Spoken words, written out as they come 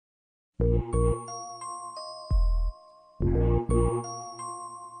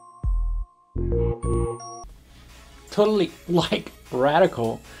Totally like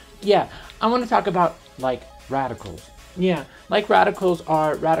radical. Yeah, I want to talk about like radicals. Yeah, like radicals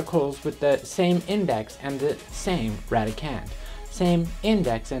are radicals with the same index and the same radicand. Same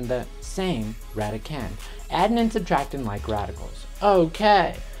index and the same radicand. Adding and subtracting like radicals.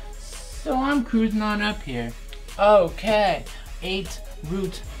 Okay, so I'm cruising on up here. Okay, 8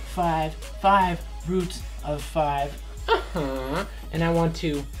 root 5, 5 roots of 5. And I want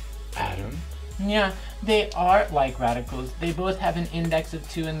to add them. Yeah, they are like radicals. They both have an index of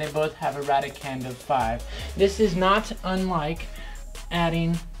 2 and they both have a radicand of 5. This is not unlike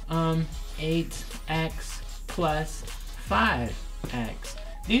adding 8x plus 5x.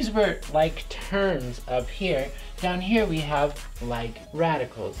 These were like terms up here. Down here we have like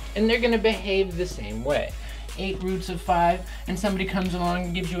radicals, and they're gonna behave the same way. 8 roots of 5, and somebody comes along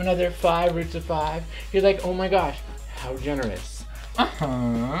and gives you another 5 roots of 5. You're like, oh my gosh, how generous.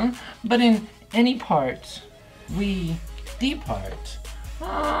 But in any part, we depart.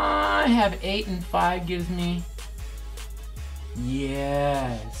 I have 8 and 5 gives me,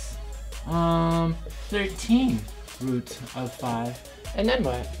 yes, 13 roots of 5. And then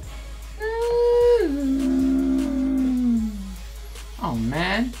what? Oh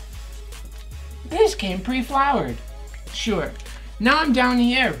man, this came pre-flowered. Sure. Now I'm down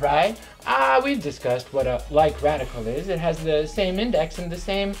here, right? We've discussed what a like radical is. It has the same index and the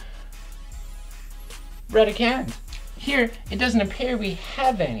same radicand. Here, it doesn't appear we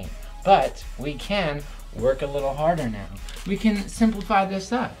have any, but we can work a little harder now. We can simplify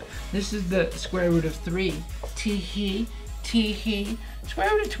this up. This is the square root of 3. Tee-hee.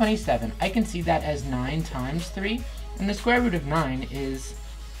 Square root of 27. I can see that as 9 times 3, and the square root of 9 is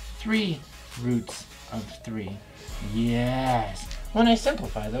 3 roots of 3. Yes, when I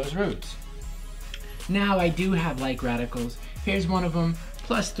simplify those roots. Now I do have like radicals. Here's one of them,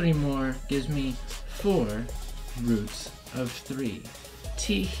 plus 3 more gives me 4 roots of 3.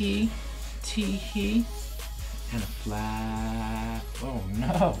 Tee-hee, and a flat, oh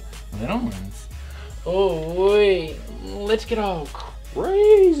no, little ones. Oh wait, let's get all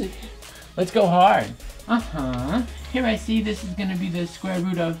crazy. Let's go hard. Here I see this is gonna be the square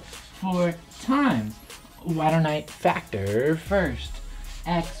root of 4 times. Why don't I factor first?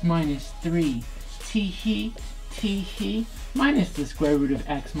 X minus 3, tee-hee, minus the square root of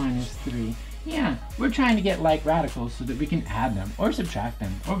x minus 3. Yeah, we're trying to get like radicals so that we can add them, or subtract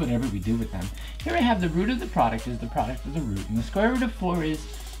them, or whatever we do with them. Here I have the root of the product is the product of the root, and the square root of 4 is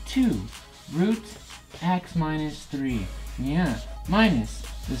 2 root x minus 3. Yeah, minus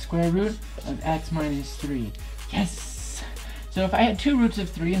the square root of x minus 3. Yes! So if I had 2 roots of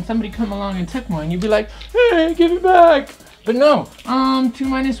 3 and somebody come along and took one, you'd be like, hey, give it back! But no, 2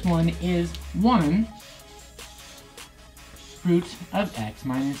 minus 1 is 1 root of x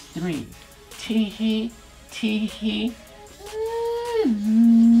minus 3. Tee-hee.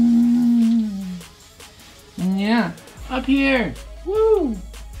 Yeah, up here. Woo!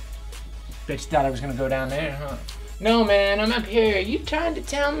 Bet you thought I was gonna go down there, huh? No, man, I'm up here. You trying to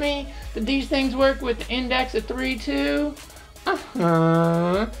tell me that these things work with the index of 3 too?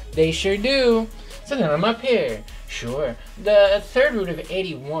 They sure do. So then I'm up here. Sure. The third root of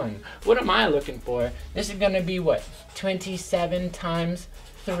 81. What am I looking for? This is gonna be what? 27 times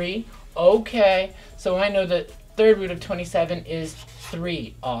 3? Okay. So I know the third root of 27 is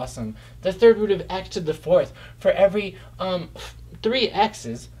 3. Awesome. The third root of x to the 4th. For every 3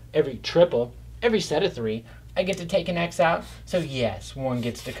 x's, every triple, every set of 3, I get to take an x out. So yes, 1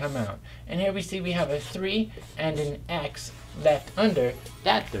 gets to come out. And here we see we have a 3 and an x left under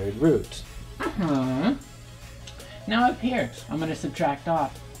that third root. Now up here, I'm going to subtract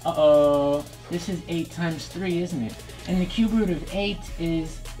off. This is 8 times 3, isn't it? And the cube root of 8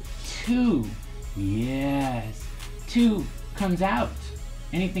 is 2. Yes. 2 comes out.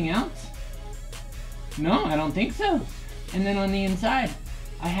 Anything else? No, I don't think so. And then on the inside,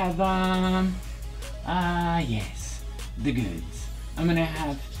 I have, yes, the goods. I'm going to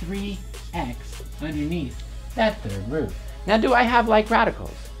have 3x underneath that third root. Now, do I have like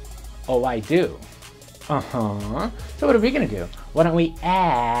radicals? Oh, I do. So what are we going to do? Why don't we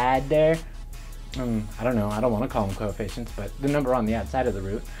add their, I don't know, I don't want to call them coefficients, but the number on the outside of the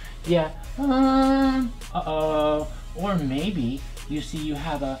root. Yeah, or maybe you see you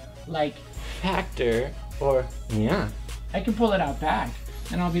have a like factor, or yeah, I can pull it out back,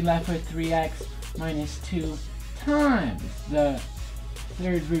 and I'll be left with 3x minus 2 times the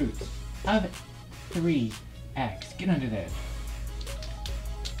third root of 3x. Get under there.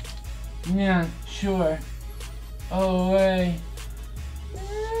 Yeah, sure. Oh, wait.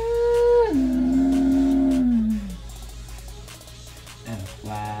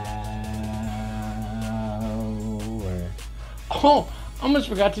 Oh, almost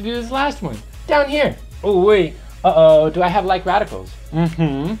forgot to do this last one. Down here. Oh, wait. Uh-oh, do I have like radicals?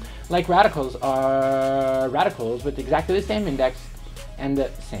 Mm-hmm. Like radicals are radicals with exactly the same index and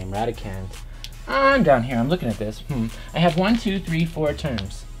the same radicand. I'm down here, I'm looking at this. I have 1, 2, 3, 4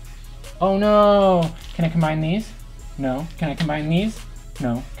 terms. Oh no! Can I combine these? No. Can I combine these?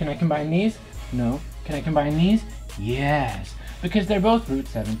 No. Can I combine these? No. Can I combine these? Yes, because they're both root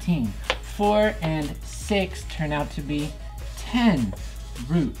 17. 4 and 6 turn out to be 10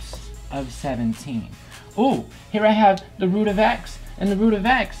 roots of 17. Oh, here I have the root of x, and the root of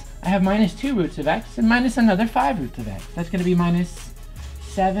x, I have minus 2 roots of x, and minus another 5 roots of x. That's going to be minus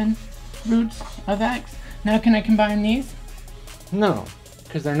 7 roots of x. Now can I combine these? No,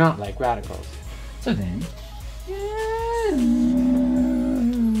 because they're not like radicals. So then,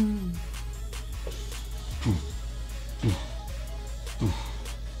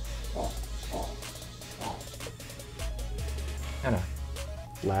 Anna,